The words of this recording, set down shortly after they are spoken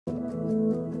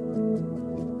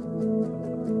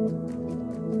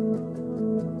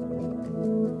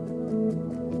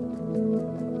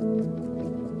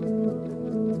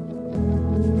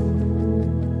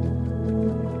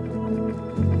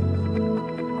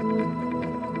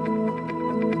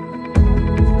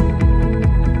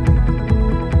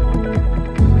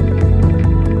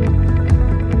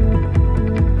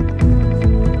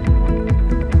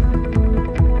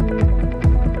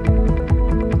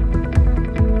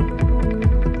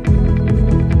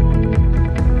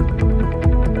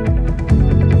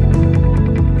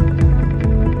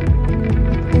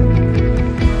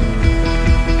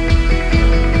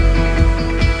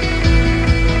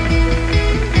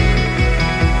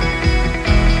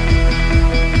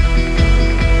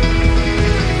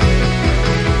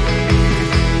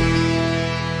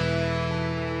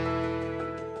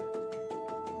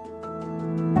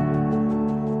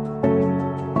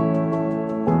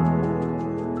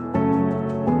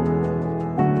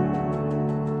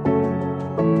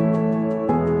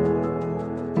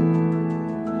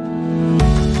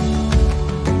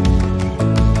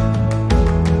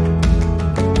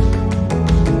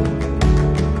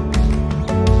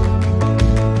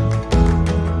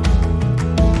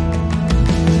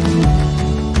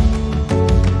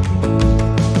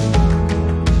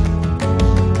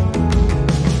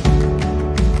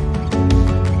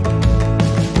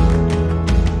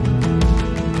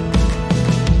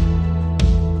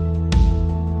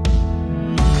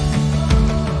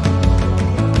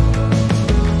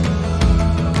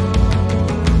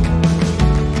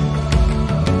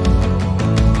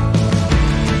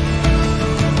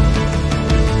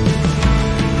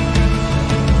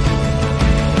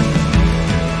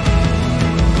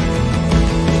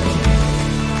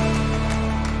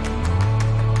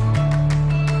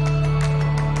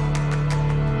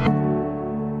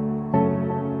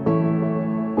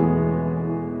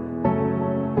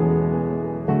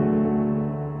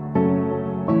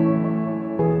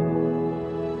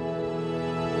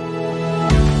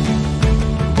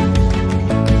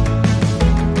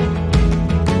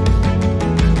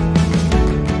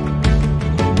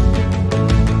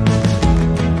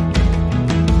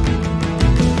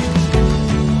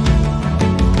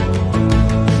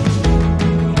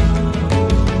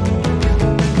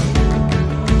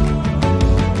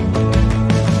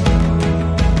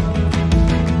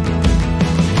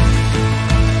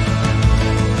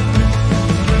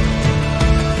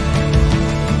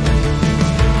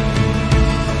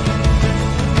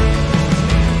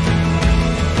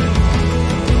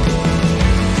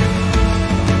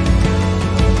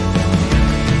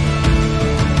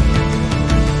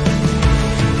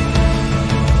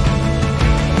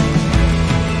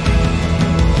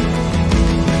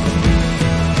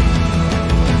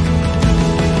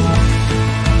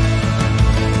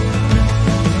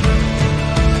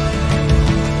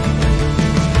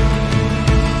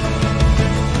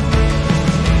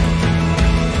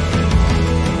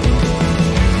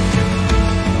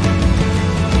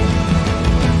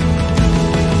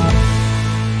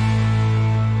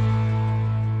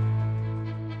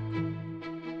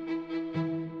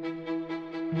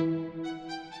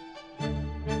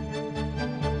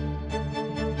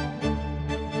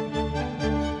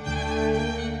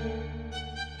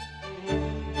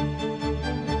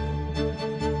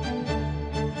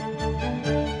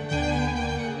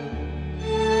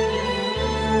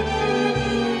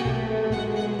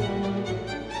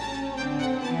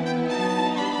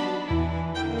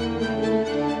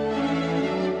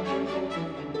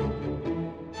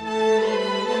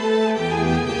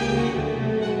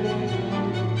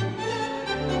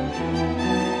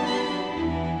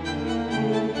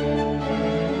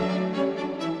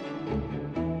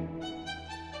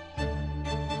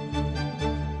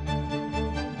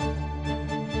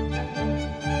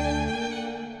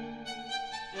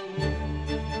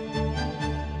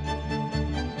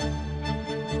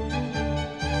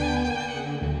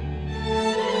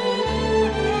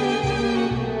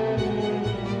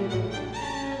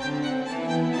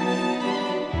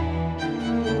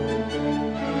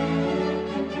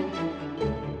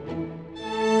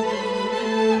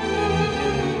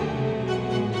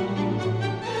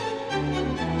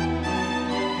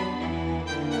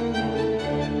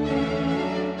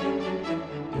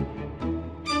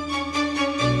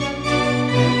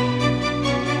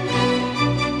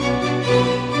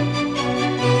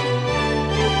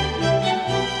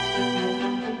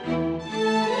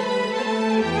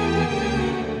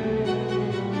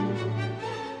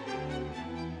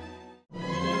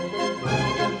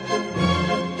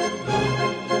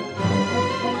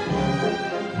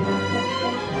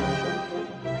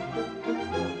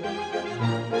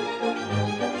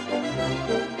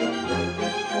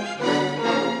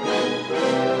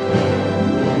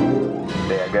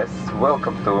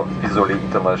welcome to Vizoli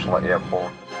International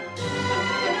Airport.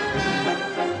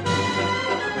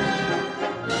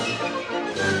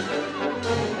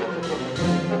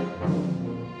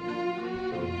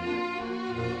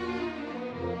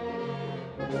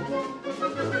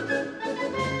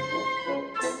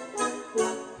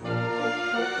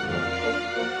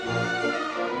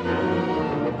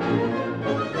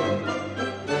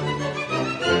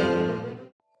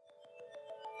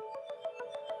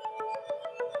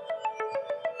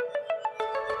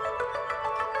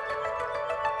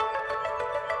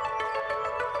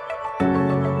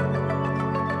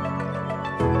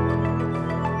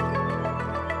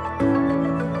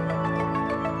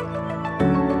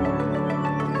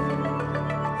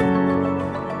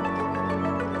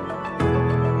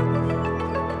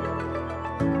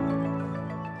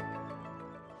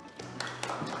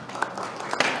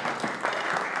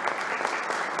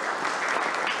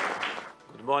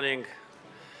 Good morning,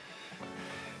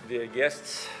 dear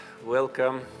guests.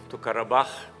 Welcome to Karabakh.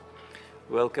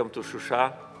 Welcome to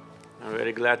Shusha. I'm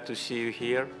very glad to see you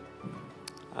here.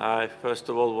 I first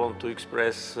of all want to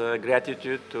express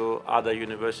gratitude to Ada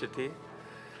University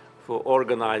for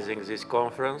organizing this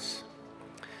conference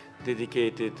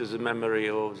dedicated to the memory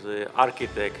of the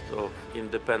architect of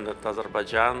independent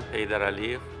Azerbaijan, Heydar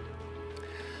Aliyev.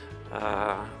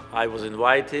 I was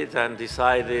invited and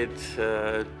decided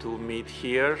to meet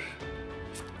here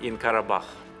in Karabakh.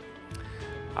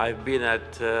 I've been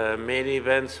at many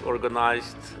events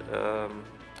organized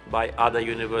by Ada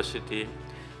University,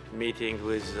 meeting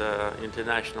with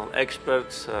international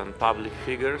experts and public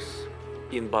figures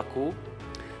in Baku,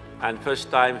 and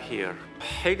first time here.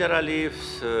 Heydar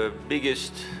Aliyev's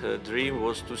biggest dream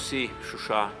was to see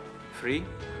Shusha free,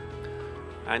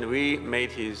 and we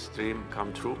made his dream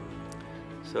come true.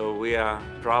 So we are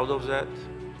proud of that.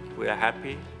 We are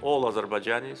happy, all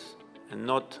Azerbaijanis, and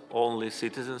not only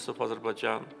citizens of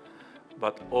Azerbaijan,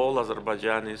 but all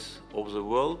Azerbaijanis of the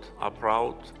world are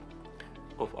proud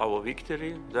of our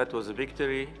victory. That was a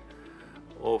victory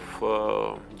of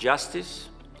justice,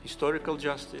 historical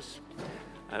justice,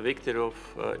 a victory of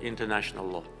international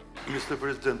law. Mr.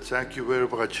 President, thank you very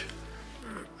much.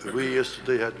 We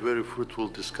yesterday had very fruitful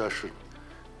discussion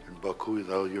in Baku in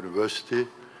our university.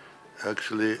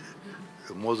 Actually,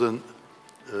 more than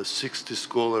 60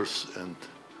 scholars and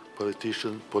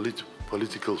politicians,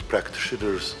 political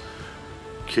practitioners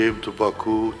came to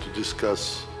Baku to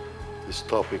discuss this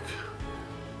topic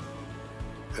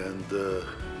and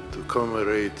to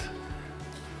commemorate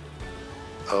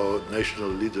our national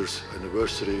leaders'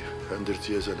 anniversary, 100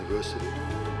 years anniversary.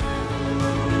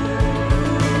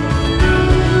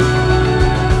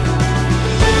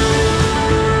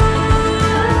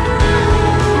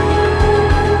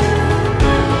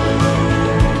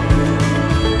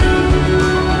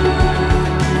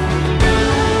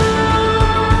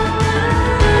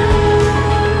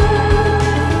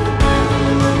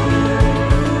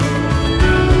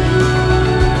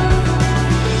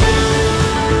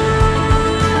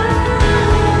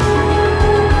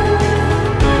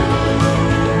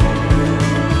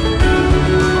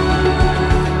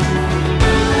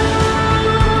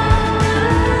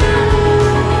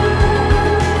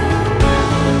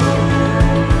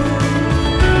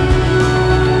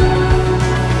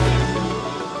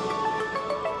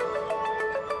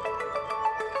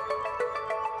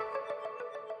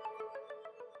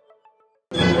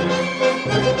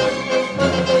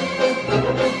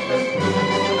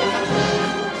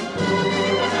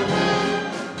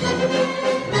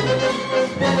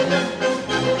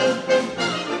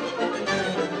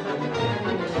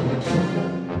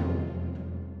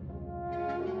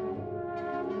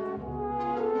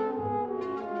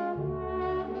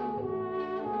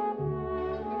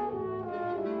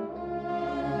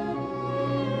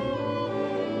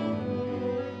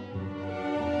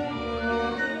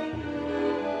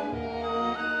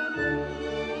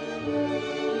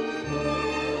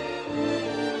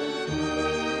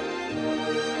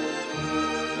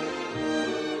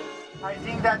 I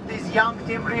think that this young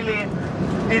team really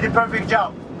did a perfect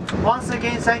job. Once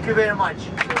again, thank you very much.